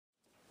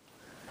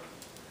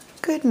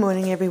Good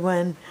morning,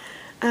 everyone.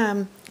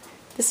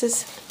 This is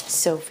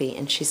Sophie,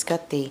 and she's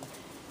got the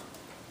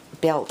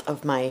belt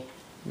of my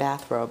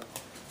bathrobe.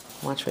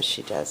 Watch what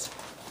she does.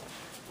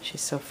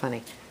 She's so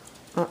funny.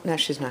 Oh, no,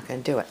 she's not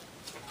going to do it.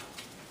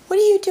 What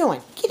are you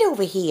doing? Get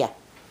over here.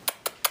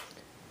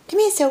 Come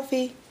here,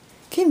 Sophie.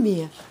 Come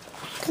here.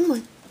 Come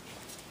on.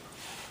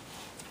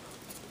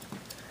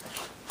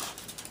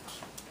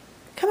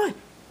 Come on.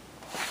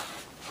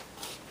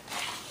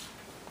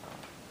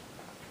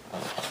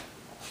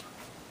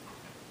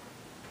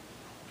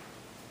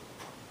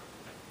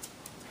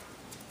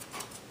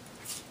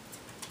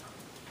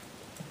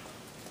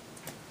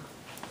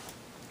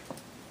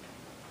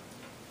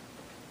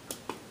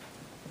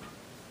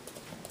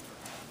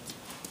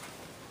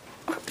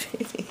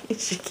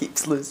 She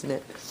keeps losing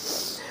it.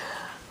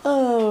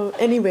 Oh,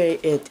 anyway,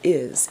 it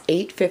is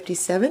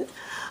 8:57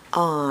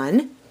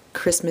 on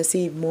Christmas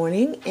Eve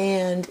morning,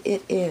 and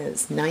it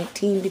is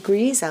 19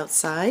 degrees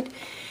outside,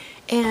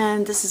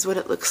 and this is what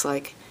it looks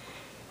like.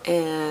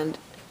 And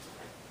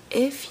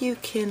if you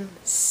can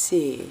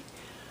see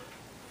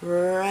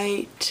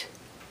right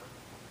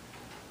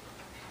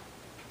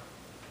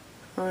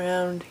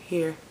around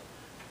here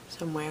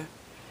somewhere,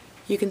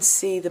 you can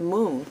see the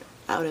moon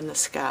out in the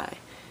sky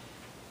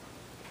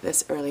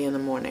this early in the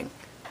morning.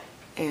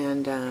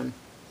 And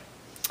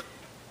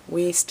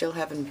we still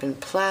haven't been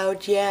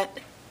plowed yet.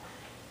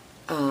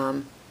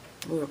 We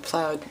were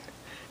plowed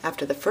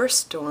after the first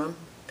storm.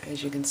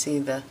 As you can see,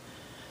 the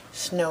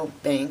snow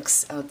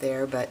banks out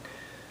there, but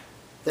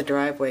the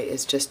driveway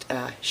is just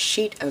a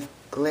sheet of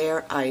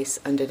glare ice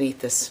underneath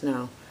the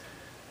snow.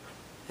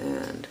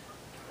 And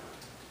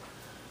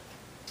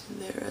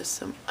there are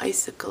some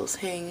icicles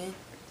hanging.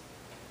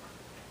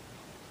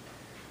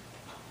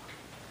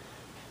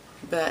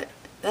 But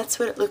that's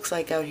what it looks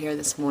like out here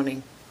this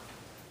morning.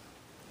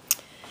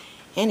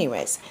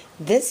 Anyways,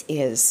 this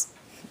is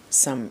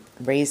some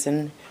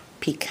raisin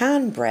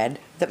pecan bread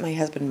that my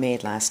husband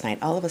made last night.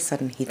 All of a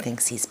sudden, he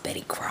thinks he's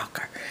Betty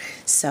Crocker.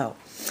 So,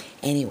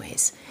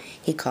 anyways,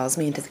 he calls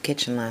me into the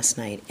kitchen last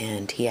night,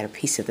 and he had a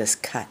piece of this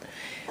cut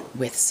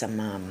with some,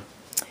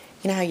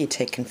 you know how you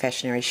take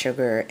confectionery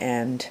sugar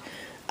and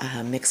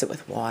mix it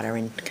with water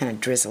and kind of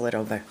drizzle it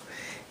over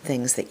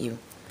things that you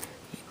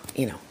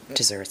know,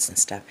 desserts and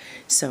stuff.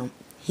 So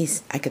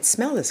I could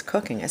smell this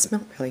cooking. It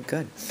smelled really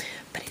good.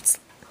 But it's,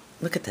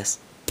 look at this.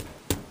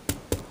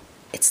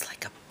 It's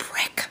like a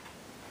brick.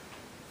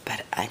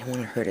 But I don't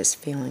want to hurt his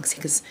feelings.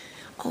 He goes,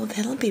 oh,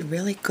 that'll be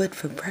really good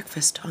for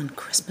breakfast on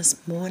Christmas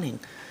morning.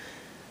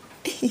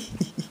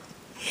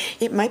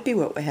 It might be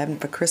what we're having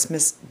for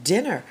Christmas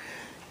dinner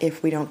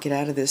if we don't get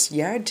out of this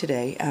yard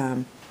today.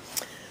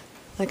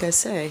 Like I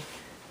say,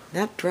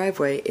 that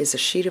driveway is a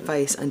sheet of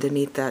ice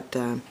underneath that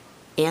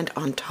and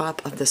on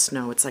top of the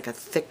snow. It's like a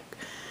thick,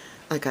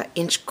 like an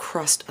inch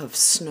crust of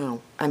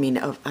snow,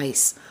 of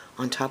ice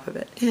on top of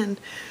it. And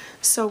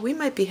so we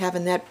might be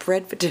having that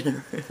bread for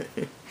dinner.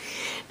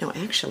 No,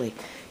 actually,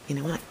 you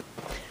know what?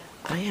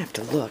 I have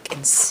to look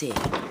and see.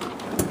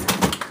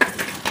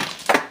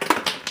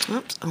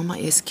 Oops, all my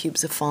ice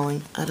cubes are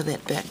falling out of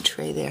that back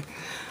tray there.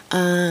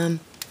 Let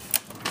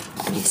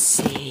me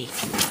see.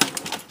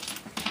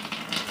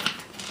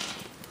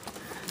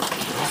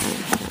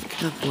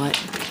 Of what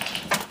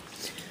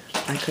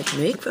I could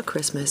make for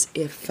Christmas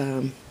if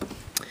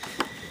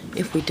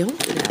we don't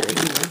get out of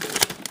here.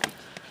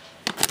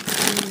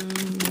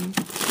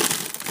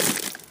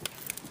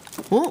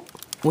 Oh,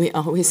 we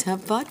always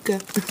have vodka.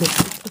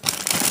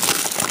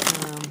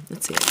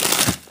 Let's see,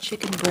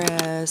 chicken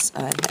breast,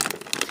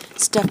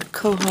 stuffed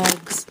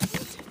quahogs,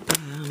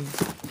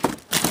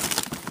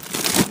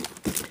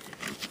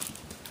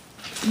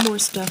 more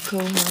stuffed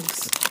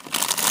quahogs,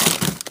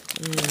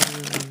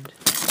 and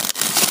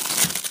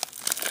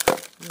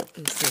what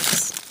is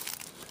this?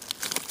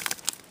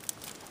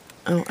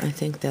 Oh, I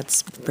think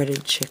that's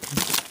breaded chicken.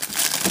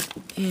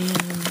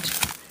 And,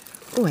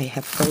 oh, I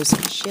have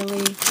frozen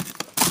chili.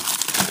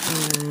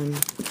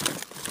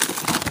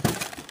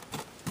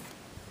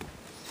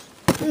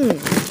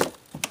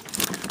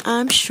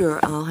 I'm sure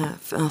I'll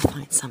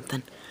find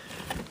something.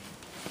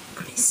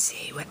 Let me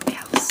see, what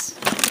else?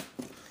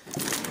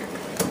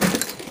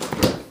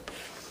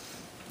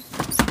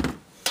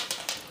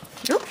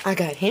 Oh, I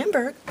got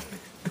hamburger.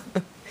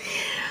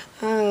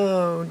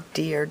 Oh,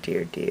 dear,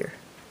 dear, dear.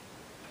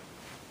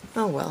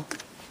 Oh, well.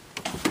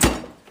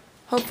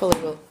 Hopefully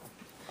we'll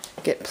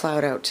get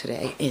plowed out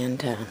today and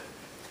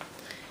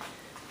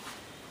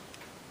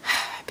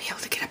be able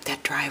to get up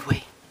that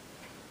driveway.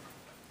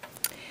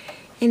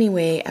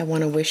 Anyway, I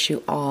want to wish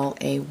you all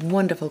a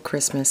wonderful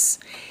Christmas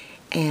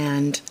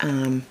and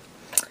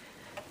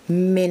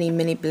many,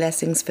 many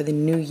blessings for the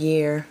new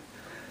year,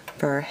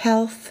 for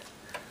health,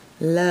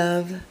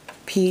 love,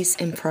 peace,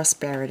 and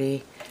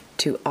prosperity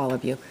to all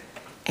of you.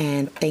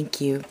 And thank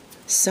you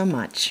so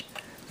much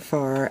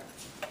for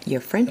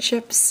your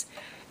friendships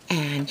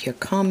and your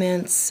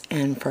comments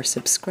and for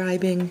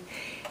subscribing.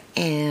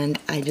 And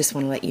I just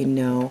want to let you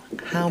know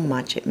how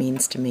much it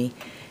means to me.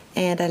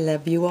 And I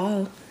love you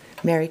all.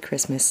 Merry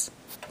Christmas.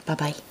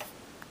 Bye-bye.